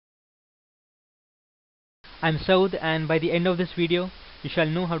I'm Saud, and by the end of this video you shall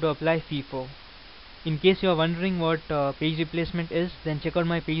know how to apply FIFO. In case you are wondering what page replacement is, then check out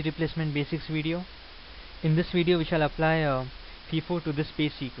my page replacement basics video. In this video we shall apply FIFO to this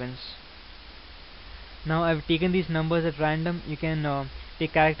page sequence. Now I've taken these numbers at random. You can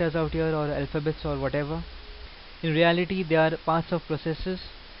take characters out here or alphabets or whatever. In reality they are parts of processes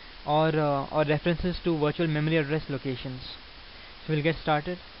or references to virtual memory address locations. So we'll get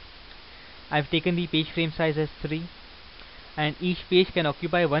started. I've taken the page frame size as 3, and each page can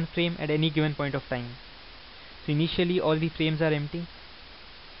occupy one frame at any given point of time. So initially all the frames are empty.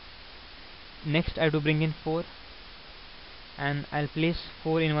 Next I have to bring in 4, and I'll place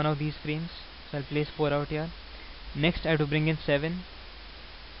 4 in one of these frames. So I'll place 4 out here. Next I have to bring in 7,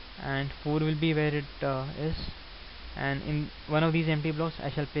 and 4 will be where it is, and in one of these empty blocks I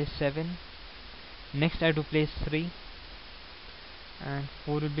shall place 7. Next I have to place 3, and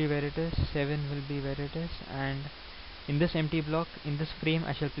 4 will be where it is, 7 will be where it is, and in this empty block, in this frame,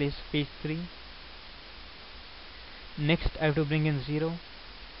 I shall place page 3. Next I have to bring in 0,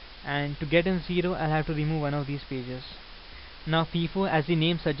 and to get in 0 I'll have to remove one of these pages. Now FIFO, as the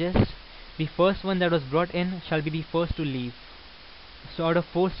name suggests, the first one that was brought in shall be the first to leave. So out of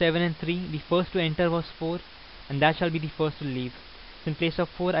 4, 7 and 3, the first to enter was 4, and that shall be the first to leave. So in place of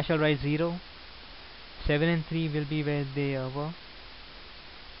 4 I shall write 0, 7 and 3 will be where they were.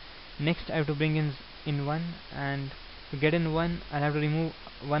 Next I have to bring in 1, and to get in 1 I'll have to remove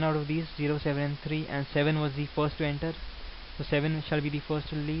 1 out of these, 0, 7 and 3, and 7 was the first to enter, so 7 shall be the first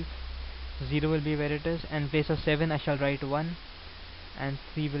to leave. 0 will be where it is, and in place of 7 I shall write 1, and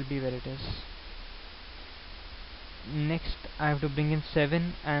 3 will be where it is. Next I have to bring in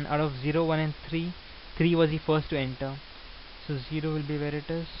 7, and out of 0, 1 and 3, 3 was the first to enter, so 0 will be where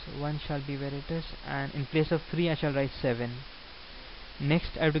it is, 1 shall be where it is, and in place of 3 I shall write 7.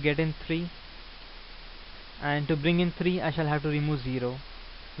 Next I have to get in 3, and to bring in 3 I shall have to remove 0,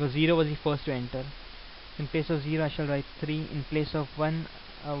 because 0 was the first to enter. In place of 0 I shall write 3, in place of 1,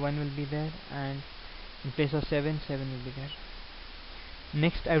 1 will be there, and in place of 7, 7 will be there.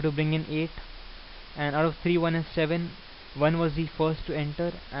 Next I have to bring in 8, and out of 3, 1 and 7, 1 was the first to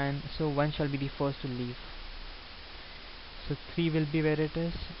enter, and so 1 shall be the first to leave. So 3 will be where it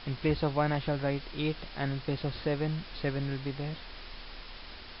is, in place of 1 I shall write 8, and in place of 7, 7 will be there.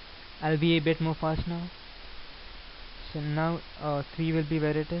 I'll be a bit more fast now. So now 3 will be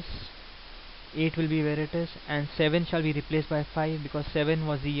where it is, 8 will be where it is, and 7 shall be replaced by 5, because 7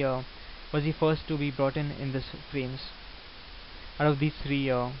 was the first to be brought in this frames out of these three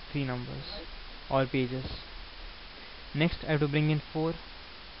numbers or pages. Next I have to bring in 4.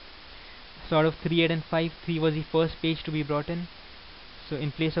 So out of 3, 8 and 5, 3 was the first page to be brought in, so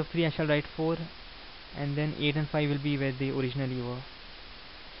in place of 3 I shall write 4, and then 8 and 5 will be where they originally were.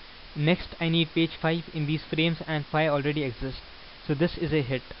 Next I need page 5 in these frames, and 5 already exists, so this is a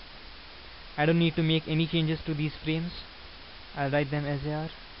hit. I don't need to make any changes to these frames. I'll write them as they are,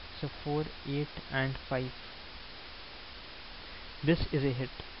 so 4, 8 and 5. This is a hit.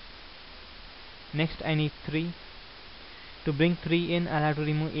 Next I need 3. To bring 3 in I'll have to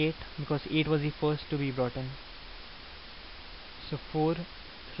remove 8, because 8 was the first to be brought in. So 4,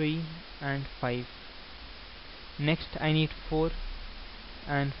 3 and 5. Next I need 4,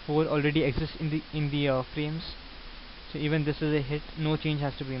 and 4 already exists in the frames, so even this is a hit, no change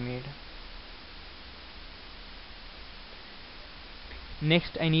has to be made.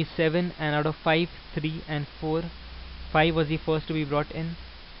 Next I need 7, and out of 5, 3 and 4, 5 was the first to be brought in,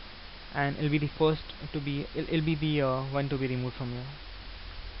 and it'll be the first to be one to be removed from here.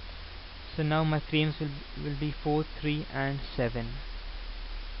 So now my frames will be 4, 3 and 7.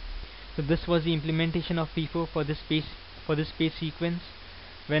 So this was the implementation of FIFO for this page sequence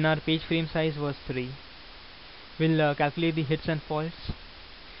when our page frame size was 3. We'll calculate the hits and faults.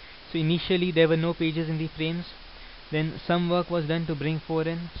 So initially there were no pages in the frames, then some work was done to bring 4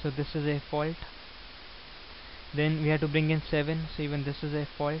 in, so this is a fault. Then we had to bring in 7, so even this is a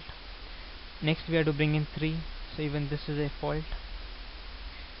fault. Next we had to bring in 3, so even this is a fault.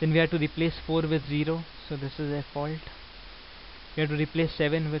 Then we had to replace 4 with 0, so this is a fault. We had to replace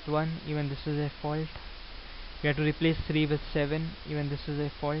 7 with 1, even this is a fault. We had to replace 3 with 7, even this is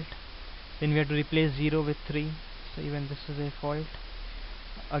a fault. Then we had to replace 0 with 3, so even this is a fault.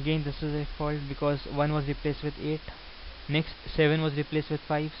 Again this is a fault, because 1 was replaced with 8. Next 7 was replaced with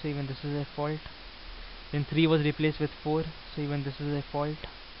 5, so even this is a fault. Then 3 was replaced with 4, so even this is a fault.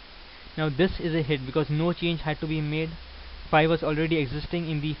 Now this is a hit, because no change had to be made. 5 was already existing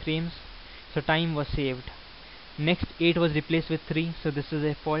in the frames, so time was saved. Next 8 was replaced with 3, so this is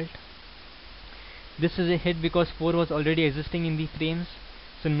a fault. This is a hit because 4 was already existing in the frames,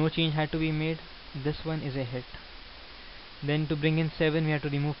 so no change had to be made. this one is a hit. Then to bring in 7 we have to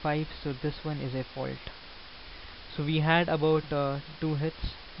remove 5, so this one is a fault. So we had about 2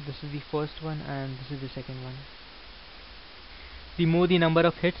 hits. This is the first one and this is the second one. The more the number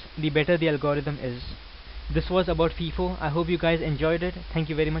of hits, the better the algorithm is. This was about FIFO. I hope you guys enjoyed it. Thank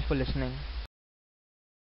you very much for listening.